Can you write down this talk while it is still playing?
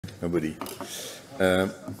Nobody.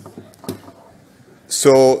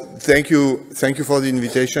 So thank you for the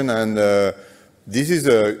invitation. And this is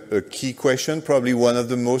a key question, probably one of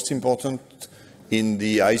the most important in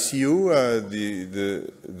the ICU,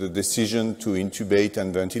 the decision to intubate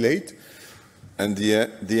and ventilate. And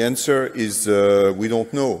the answer is we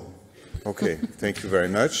don't know. Okay, thank you very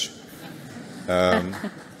much.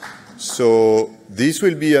 So this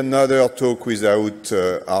will be another talk without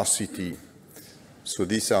RCT. So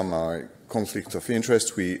these are my conflicts of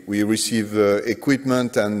interest. We receive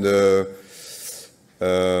equipment and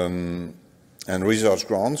research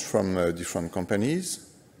grants from different companies.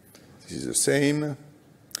 This is the same.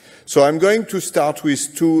 So I'm going to start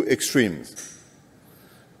with two extremes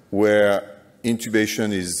where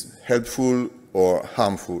intubation is helpful or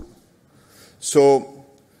harmful. So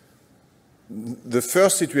the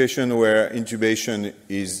first situation where intubation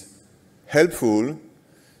is helpful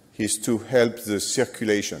is to help the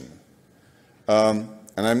circulation. And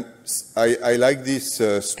I like this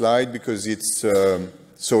slide because it's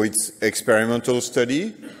experimental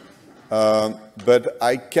study, but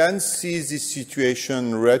I can see this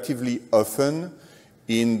situation relatively often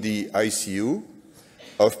in the ICU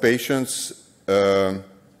of patients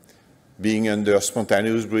being under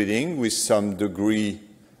spontaneous breathing with some degree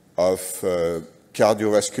of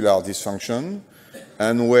cardiovascular dysfunction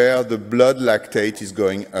and where the blood lactate is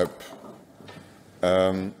going up.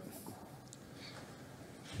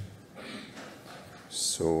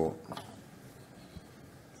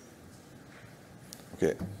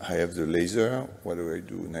 Okay, I have the laser. What do I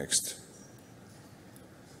do next?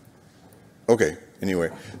 Okay,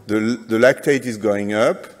 anyway, the lactate is going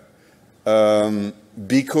up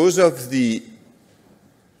because of the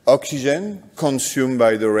oxygen consumed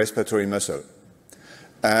by the respiratory muscle.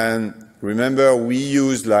 And remember, we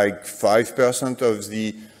use like 5% of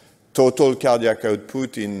the total cardiac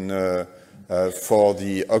output for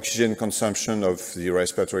the oxygen consumption of the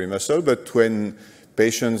respiratory muscle. But when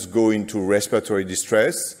patients go into respiratory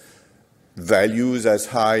distress, values as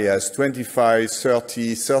high as 25,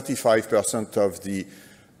 30, 35% of the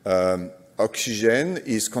oxygen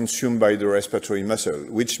is consumed by the respiratory muscle,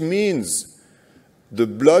 which means the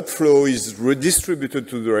blood flow is redistributed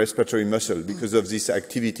to the respiratory muscle because of this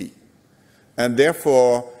activity. And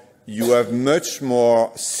therefore, you have much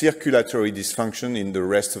more circulatory dysfunction in the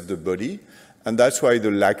rest of the body, and that's why the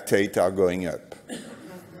lactate are going up.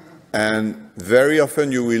 And very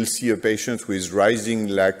often you will see a patient with rising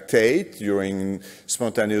lactate during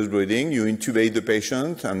spontaneous breathing. You intubate the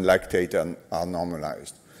patient and lactate are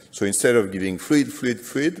normalized. So instead of giving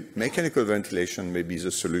fluid, mechanical ventilation may be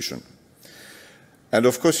the solution. And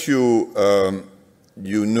of course, you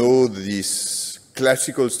know these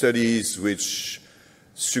classical studies which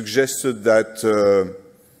suggested that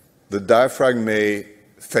the diaphragm may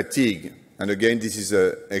fatigue. And again, this is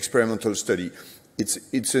an experimental study.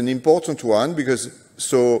 It's an important one because,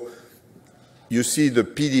 so you see the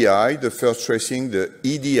PDI, the first tracing, the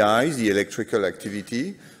EDI, the electrical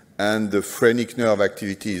activity, and the phrenic nerve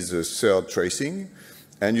activity is the third tracing.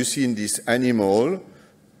 And you see in this animal,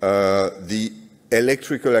 the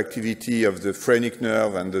electrical activity of the phrenic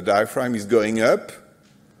nerve and the diaphragm is going up,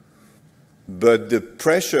 but the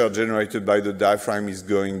pressure generated by the diaphragm is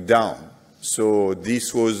going down. So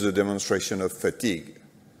this was a demonstration of fatigue.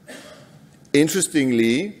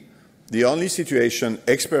 Interestingly, the only situation,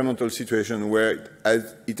 experimental situation, where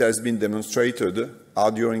it has been demonstrated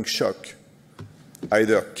are during shock,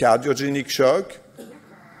 either cardiogenic shock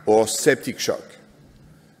or septic shock.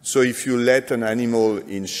 So if you let an animal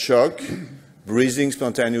in shock, breathing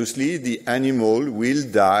spontaneously, the animal will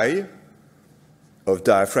die of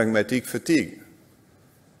diaphragmatic fatigue.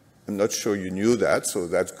 I'm not sure you knew that, so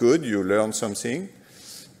that's good. You learned something.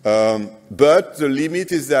 But the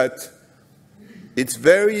limit is that it's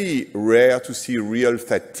very rare to see real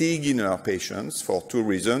fatigue in our patients for two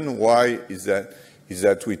reasons. Why is that? Is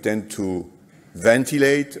that we tend to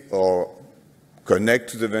ventilate or connect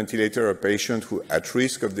to the ventilator a patient who is at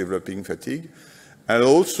risk of developing fatigue. And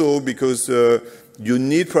also because you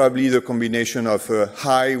need probably the combination of a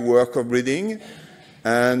high work of breathing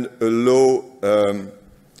and a low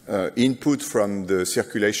input from the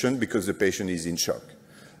circulation because the patient is in shock.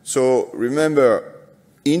 So remember,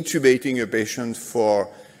 intubating a patient for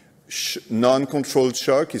non-controlled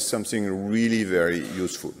shock is something really very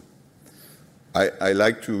useful. I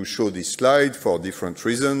like to show this slide for different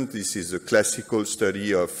reasons. This is a classical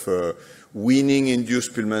study of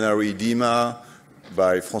weaning-induced pulmonary edema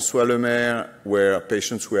by François Lemaire, where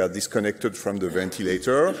patients were disconnected from the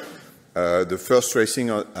ventilator. The first tracing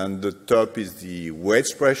on the top is the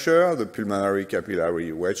wedge pressure, the pulmonary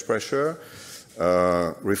capillary wedge pressure.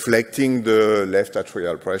 reflecting the left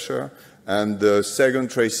atrial pressure. And the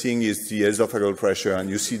second tracing is the esophageal pressure, and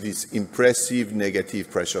you see these impressive negative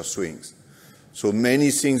pressure swings. So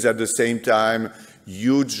many things at the same time,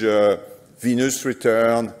 huge venous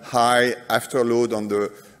return, high afterload on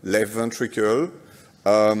the left ventricle.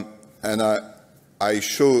 And I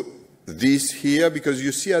show this here because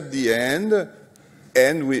you see at the end,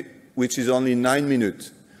 which is only 9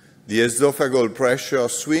 minutes, the esophageal pressure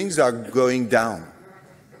swings are going down,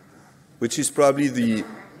 which is probably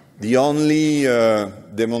the only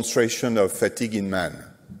demonstration of fatigue in man.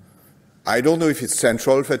 I don't know if it's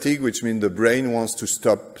central fatigue, which means the brain wants to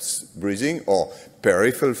stop breathing, or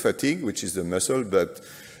peripheral fatigue, which is the muscle, but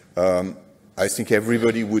I think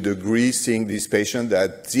everybody would agree, seeing this patient,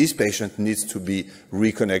 that this patient needs to be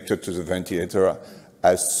reconnected to the ventilator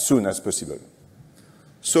as soon as possible.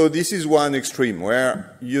 So this is one extreme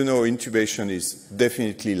where, you know, intubation is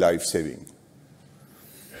definitely life-saving.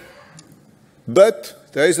 But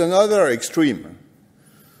there is another extreme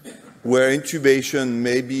where intubation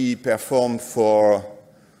may be performed for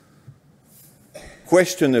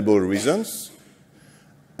questionable reasons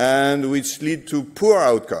and which lead to poor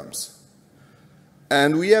outcomes.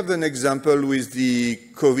 And we have an example with the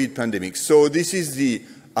COVID pandemic. So this is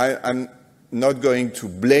I'm not going to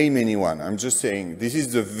blame anyone. I'm just saying this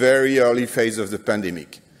is the very early phase of the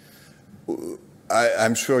pandemic.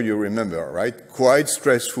 I'm sure you remember, right? Quite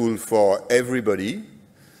stressful for everybody,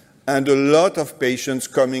 and a lot of patients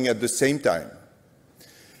coming at the same time.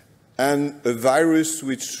 And a virus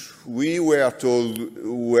which we were told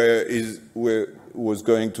was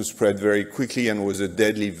going to spread very quickly and was a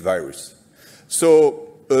deadly virus. So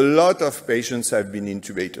a lot of patients have been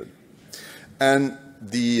intubated. And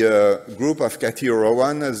the group of Cathy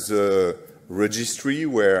Rowan has a registry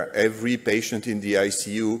where every patient in the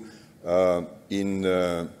ICU in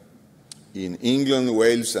England,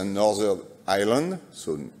 Wales, and Northern Ireland,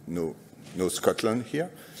 so no Scotland here,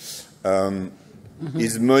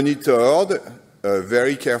 is monitored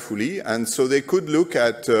very carefully. And so they could look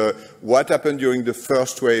at what happened during the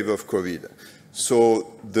first wave of COVID.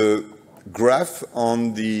 So the graph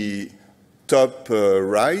on the top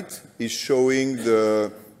right is showing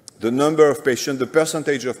the number of patients, the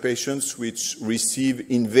percentage of patients which receive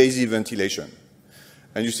invasive ventilation.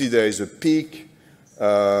 And you see there is a peak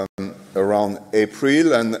around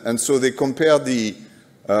April, and so they compare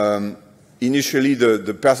initially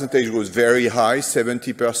the percentage was very high,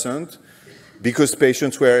 70%, because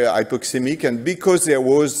patients were hypoxemic, and because there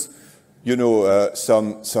was, you know,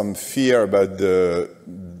 some fear about the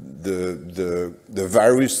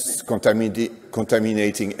virus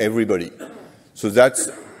contaminating everybody. So that's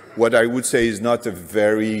what I would say is not a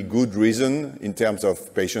very good reason in terms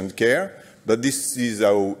of patient care, but this is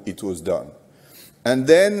how it was done. And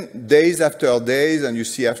then days after days, and you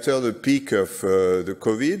see after the peak of the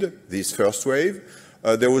COVID, this first wave,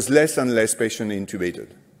 there was less and less patients intubated.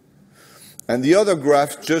 And the other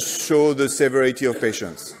graph just shows the severity of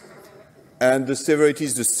patients. And the severity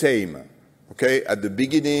is the same, okay? At the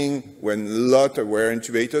beginning, when a lot were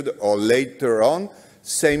intubated, or later on,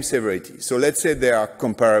 same severity. So let's say they are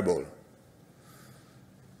comparable.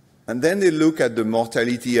 And then they look at the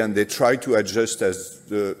mortality and they try to adjust as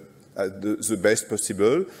the best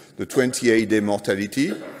possible, the 28-day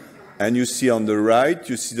mortality. And you see on the right,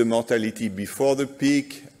 you see the mortality before the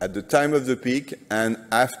peak, at the time of the peak, and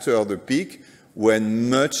after the peak, when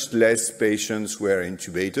much less patients were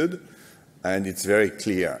intubated. And it's very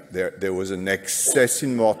clear. There was an excess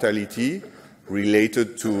in mortality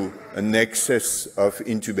related to an excess of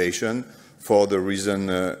intubation for the reason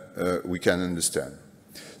we can understand.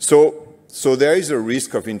 So there is a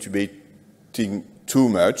risk of intubating too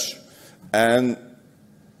much, and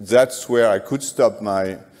that's where I could stop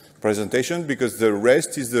my presentation, because the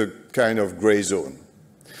rest is the kind of gray zone.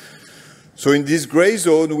 So in this gray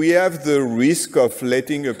zone, we have the risk of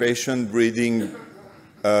letting a patient breathing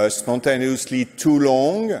spontaneously too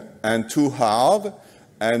long and too hard,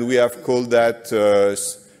 and we have called that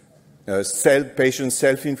patient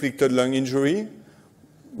self-inflicted lung injury,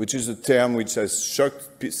 which is a term which has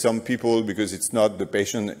shocked some people because it's not the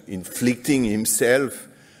patient inflicting himself,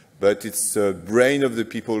 but it's the brain of the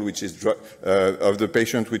people which is of the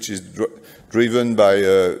patient which is driven by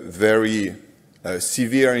a very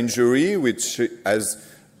severe injury, which has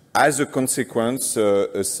as a consequence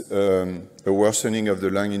a worsening of the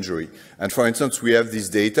lung injury. And for instance, we have this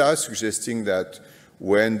data suggesting that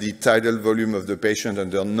when the tidal volume of the patient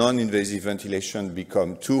under non-invasive ventilation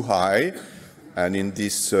become too high, and in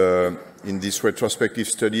this retrospective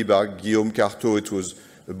study by Guillaume Carteau, it was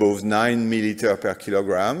above 9 milliliters per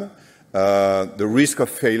kilogram, the risk of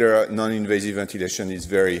failure, non-invasive ventilation is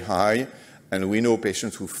very high, and we know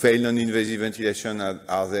patients who fail non-invasive ventilation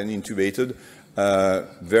are then intubated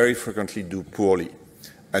very frequently do poorly.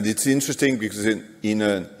 And it's interesting because in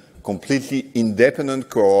a completely independent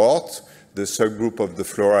cohort, the subgroup of the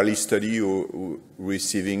Florali study who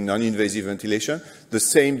receiving non-invasive ventilation, the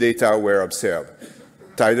same data were observed.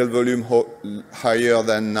 Tidal volume higher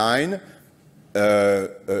than 9,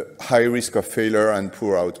 high risk of failure and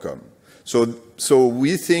poor outcome. So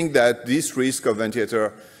we think that this risk of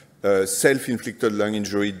ventilator self-inflicted lung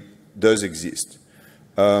injury does exist.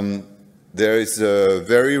 There is a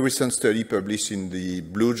very recent study published in the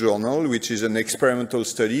Blue Journal, which is an experimental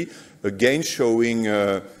study, again showing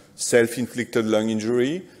self-inflicted lung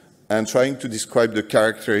injury and trying to describe the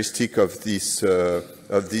characteristic of this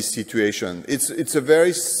situation. It's a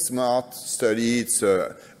very smart study. It's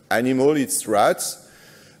animal, it's rats.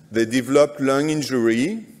 They developed lung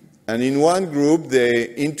injury, and in one group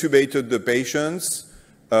they intubated the patients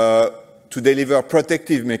to deliver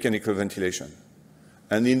protective mechanical ventilation.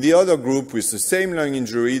 And in the other group with the same lung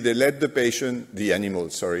injury, they let the patient, the animal,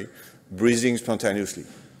 sorry, breathing spontaneously.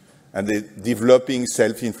 And they're developing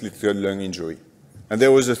self-inflicted lung injury. And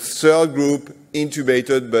there was a third group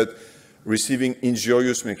intubated but receiving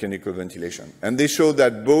injurious mechanical ventilation. And they showed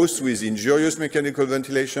that both with injurious mechanical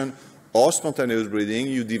ventilation or spontaneous breathing,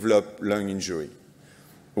 you develop lung injury.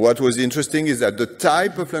 What was interesting is that the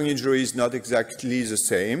type of lung injury is not exactly the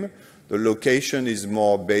same. The location is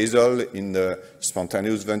more basal in the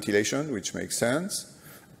spontaneous ventilation, which makes sense.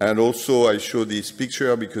 And also I show this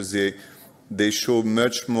picture because they show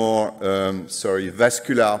much more,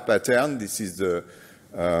 vascular pattern. This is the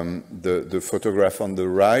photograph on the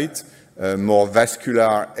right, more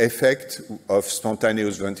vascular effect of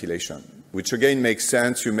spontaneous ventilation, which again makes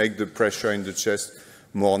sense. You make the pressure in the chest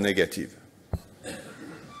more negative.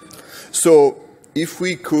 So if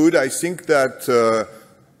we could, I think that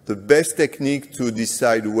the best technique to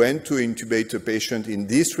decide when to intubate a patient in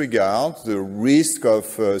this regard, the risk of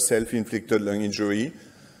self-inflicted lung injury,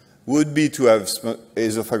 would be to have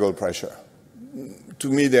esophageal pressure. To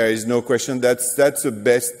me, there is no question. That's the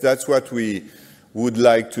best. That's what we would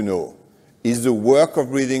like to know. Is the work of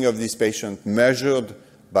breathing of this patient measured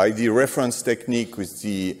by the reference technique with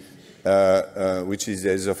the, which is the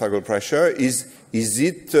esophageal pressure? Is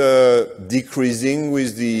it decreasing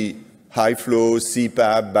with the high flow,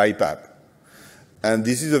 CPAP, BiPAP? And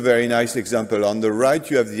this is a very nice example. On the right,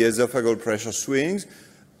 you have the esophageal pressure swings,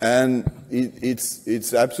 and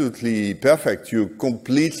it's absolutely perfect. You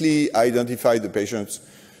completely identify the patients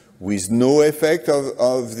with no effect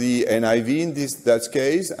of the NIV in that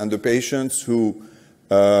case, and the patients who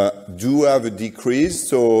do have a decrease.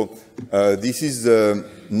 So this is a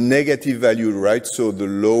negative value, right? So the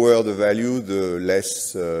lower the value, the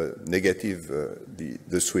less negative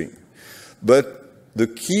the swing. But the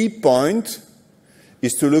key point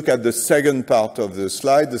is to look at the second part of the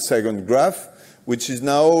slide, the second graph, which is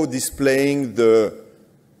now displaying the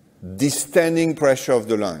distending pressure of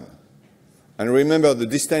the lung. And remember, the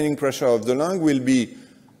distending pressure of the lung will be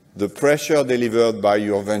the pressure delivered by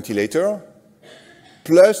your ventilator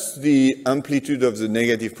plus the amplitude of the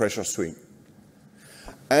negative pressure swing.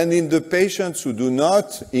 And in the patients who do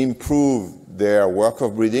not improve their work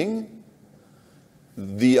of breathing,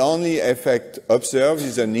 the only effect observed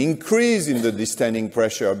is an increase in the distending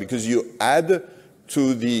pressure because you add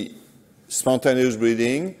to the spontaneous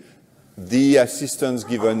breathing the assistance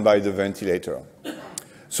given by the ventilator.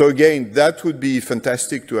 So again, that would be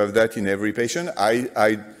fantastic to have that in every patient.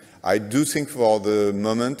 I do think for the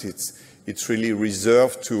moment it's really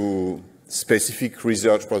reserved to specific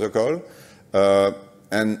research protocol,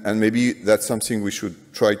 and maybe that's something we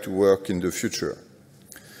should try to work in the future.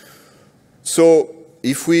 So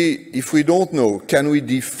if we don't know, can we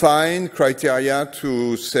define criteria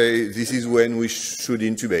to say this is when we should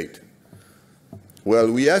intubate?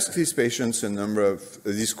 Well, we asked these patients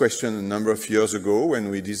this question a number of years ago when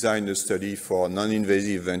we designed a study for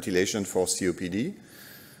non-invasive ventilation for COPD.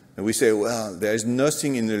 And we say, well, there is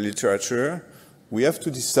nothing in the literature. We have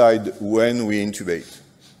to decide when we intubate.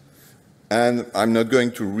 And I'm not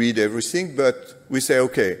going to read everything, but we say,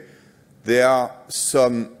 okay, there are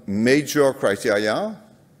some major criteria,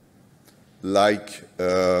 like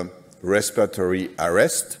respiratory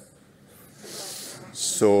arrest,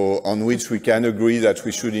 so on which we can agree that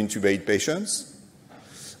we should intubate patients,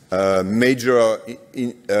 major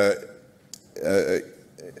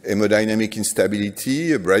hemodynamic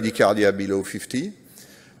instability, bradycardia below 50.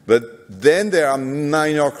 But then there are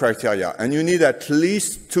minor criteria, and you need at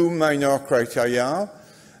least 2 minor criteria,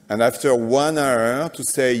 and after 1 hour to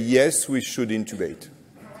say, yes, we should intubate.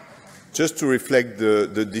 just to reflect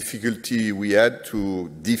the difficulty we had to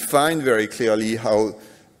define very clearly how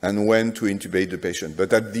and when to intubate the patient.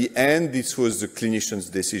 But at the end, this was the clinician's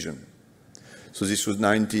decision. So this was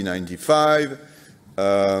 1995.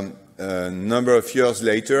 A number of years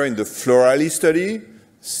later, in the Florali study,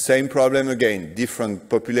 same problem again, different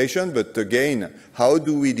population, but again, how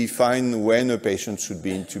do we define when a patient should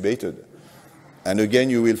be intubated? And again,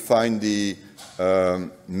 you will find the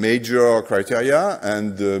major criteria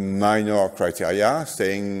and the minor criteria,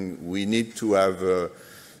 saying we need to have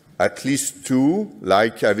at least two,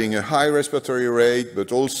 like having a high respiratory rate,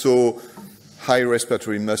 but also high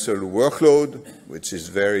respiratory muscle workload, which is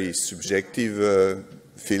very subjective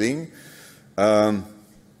feeling.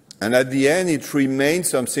 And at the end, it remains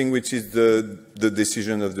something which is the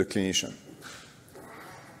decision of the clinician.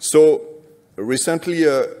 So recently,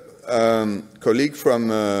 a colleague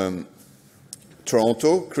from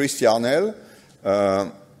Toronto, Chris Yarnell,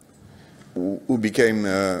 who became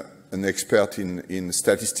an expert in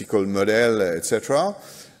statistical model, etc.,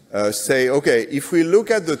 say, okay, if we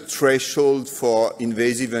look at the threshold for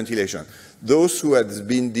invasive ventilation, those who had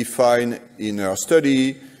been defined in our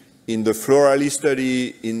study, in the Florali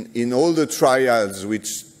study, in all the trials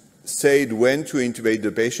which said when to intubate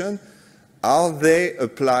the patient, are they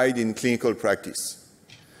applied in clinical practice?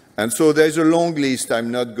 And so there's a long list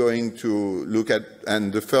I'm not going to look at,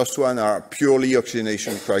 and the first one are purely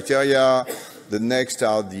oxygenation criteria. The next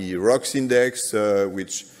are the ROX index,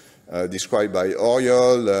 which described by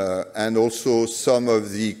Oriol, and also some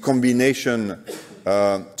of the combination,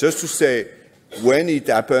 just to say, when it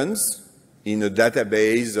happens in a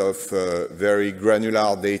database of very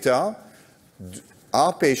granular data,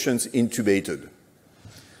 are patients intubated?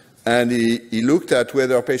 And he looked at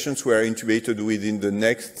whether patients were intubated within the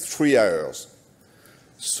next 3 hours.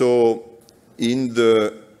 So in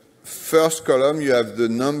the first column, you have the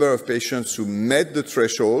number of patients who met the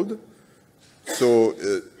threshold. So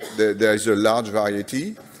there is a large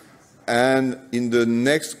variety. And in the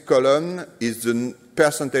next column is the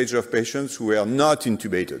percentage of patients who were not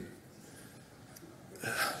intubated.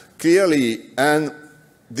 Clearly, and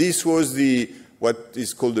this was what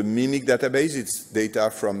is called a mimic database. It's data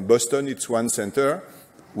from Boston. It's one center,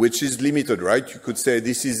 which is limited, right? You could say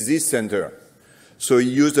this is this center. So he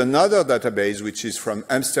used another database, which is from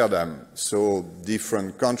Amsterdam. So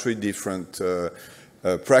different country, different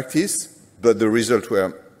practice, but the results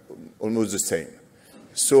were almost the same.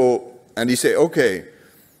 So, and he said, okay,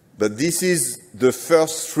 but this is the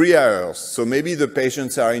first 3 hours. So maybe the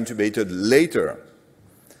patients are intubated later.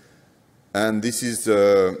 And this is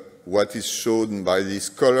what is shown by this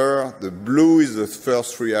color. The blue is the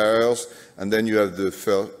first 3 hours, and then you have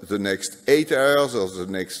the next 8 hours, or the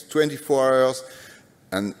next 24 hours,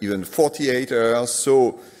 and even 48 hours.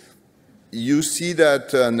 So you see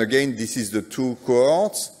that, and again, this is the two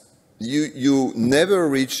cohorts. You never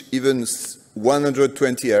reach even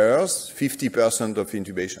 120 hours, 50% of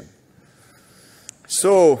intubation.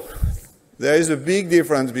 So there is a big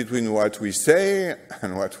difference between what we say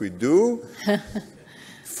and what we do,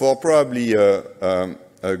 for probably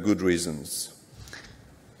good reasons.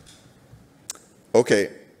 Okay,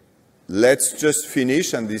 let's just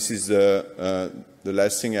finish, and this is the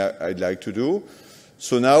last thing I'd like to do.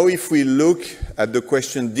 So now if we look at the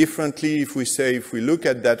question differently, if we look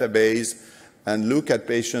at database and look at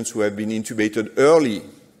patients who have been intubated early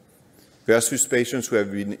versus patients who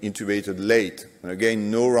have been intubated late, and again,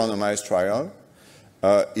 no randomized trial,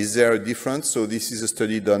 is there a difference? So this is a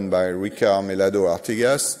study done by Ricard Melado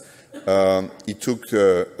Artigas. He took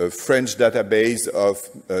a French database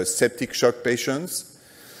of septic shock patients,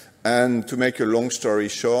 and to make a long story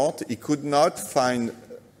short, he could not find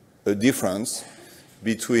a difference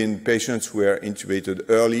between patients who were intubated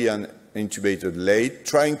early and intubated late,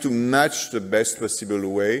 trying to match the best possible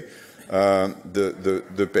way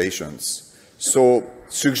the patients. So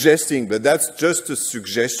suggesting, but that's just a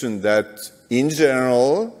suggestion that in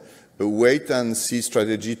general, a wait-and-see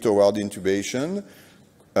strategy toward intubation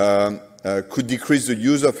could decrease the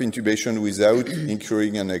use of intubation without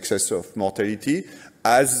incurring an excess of mortality,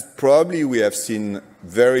 as probably we have seen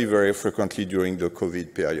very, very frequently during the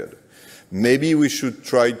COVID period. Maybe we should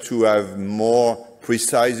try to have more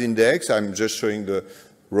precise index. I'm just showing the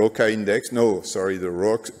ROCA index. No, sorry, the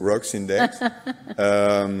ROX index.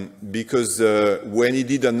 Because when he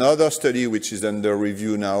did another study, which is under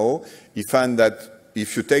review now, he found that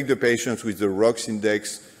if you take the patients with the ROX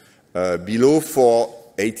index below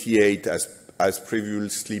 488, as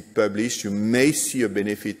previously published, you may see a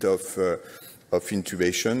benefit of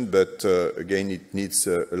intubation, but again, it needs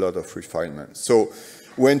a lot of refinement. So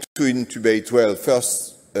when to intubate? Well,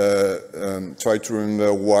 first, try to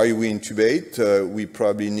remember why we intubate. We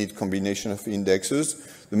probably need combination of indexes.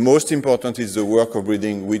 The most important is the work of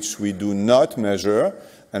breathing, which we do not measure,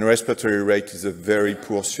 and respiratory rate is a very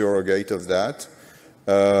poor surrogate of that.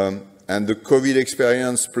 And the COVID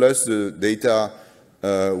experience plus the data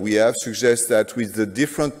we have suggests that with the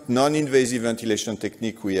different non-invasive ventilation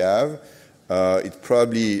technique we have, it's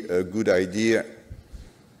probably a good idea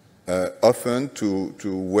often to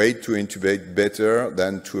wait to intubate better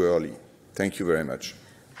than too early. Thank you very much.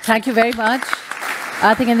 Thank you very much.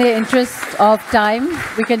 I think in the interest of time,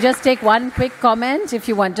 we can just take one quick comment, if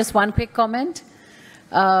you want, just one quick comment.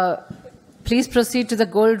 Please proceed to the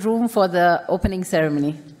gold room for the opening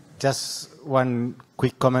ceremony. Just one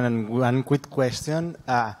quick comment and one quick question.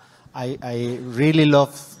 I really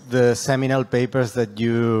love the seminal papers that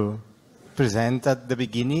you present at the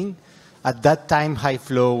beginning. At that time, high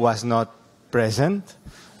flow was not present.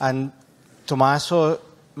 And Tommaso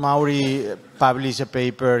Mauri published a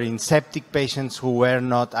paper in septic patients who were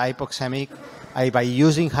not hypoxemic. By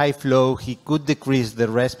using high flow, he could decrease the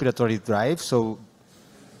respiratory drive, so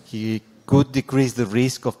he could decrease the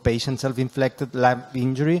risk of patient self-inflicted lung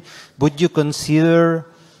injury. Would you consider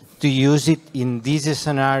to use it in this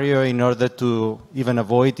scenario in order to even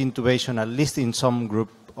avoid intubation, at least in some group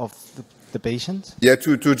of the patients? Yeah,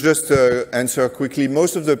 to just answer quickly,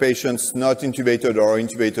 most of the patients not intubated or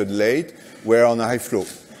intubated late were on high flow,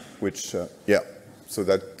 which, yeah, so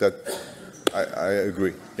that I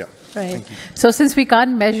agree, yeah. Right. So since we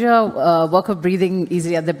can't measure work of breathing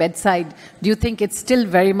easily at the bedside, do you think it's still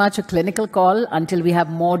very much a clinical call until we have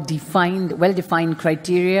more defined, well-defined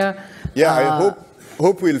criteria? Yeah, I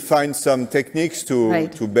hope we'll find some techniques to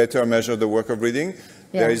better measure the work of breathing.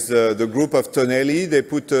 Yeah. There is the group of Tonelli. They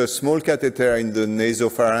put a small catheter in the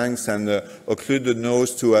nasopharynx and occlude the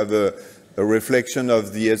nose to have a reflection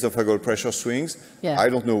of the esophageal pressure swings. Yeah. I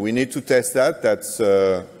don't know. We need to test that. That's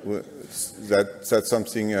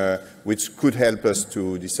something which could help us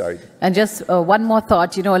to decide. And just one more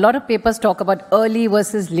thought. You know, a lot of papers talk about early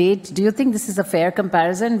versus late. Do you think this is a fair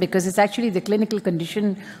comparison? Because it's actually the clinical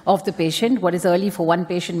condition of the patient. What is early for one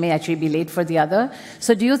patient may actually be late for the other.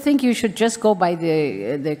 So do you think you should just go by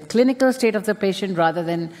the clinical state of the patient rather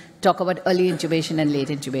than talk about early intubation and late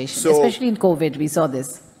intubation? So, especially in COVID, we saw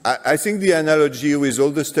this. I think the analogy with all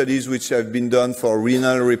the studies which have been done for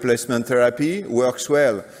renal replacement therapy works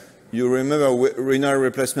well. You remember renal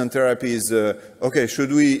replacement therapy is, okay,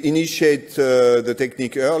 should we initiate the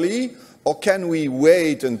technique early, or can we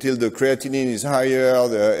wait until the creatinine is higher,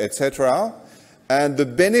 etc.? And the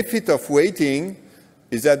benefit of waiting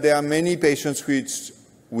is that there are many patients which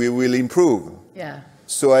we will improve. Yeah.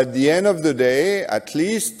 So at the end of the day, at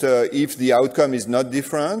least if the outcome is not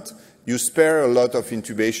different, you spare a lot of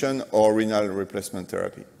intubation or renal replacement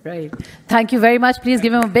therapy. Right. Thank you very much. Please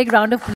give him a big round of applause.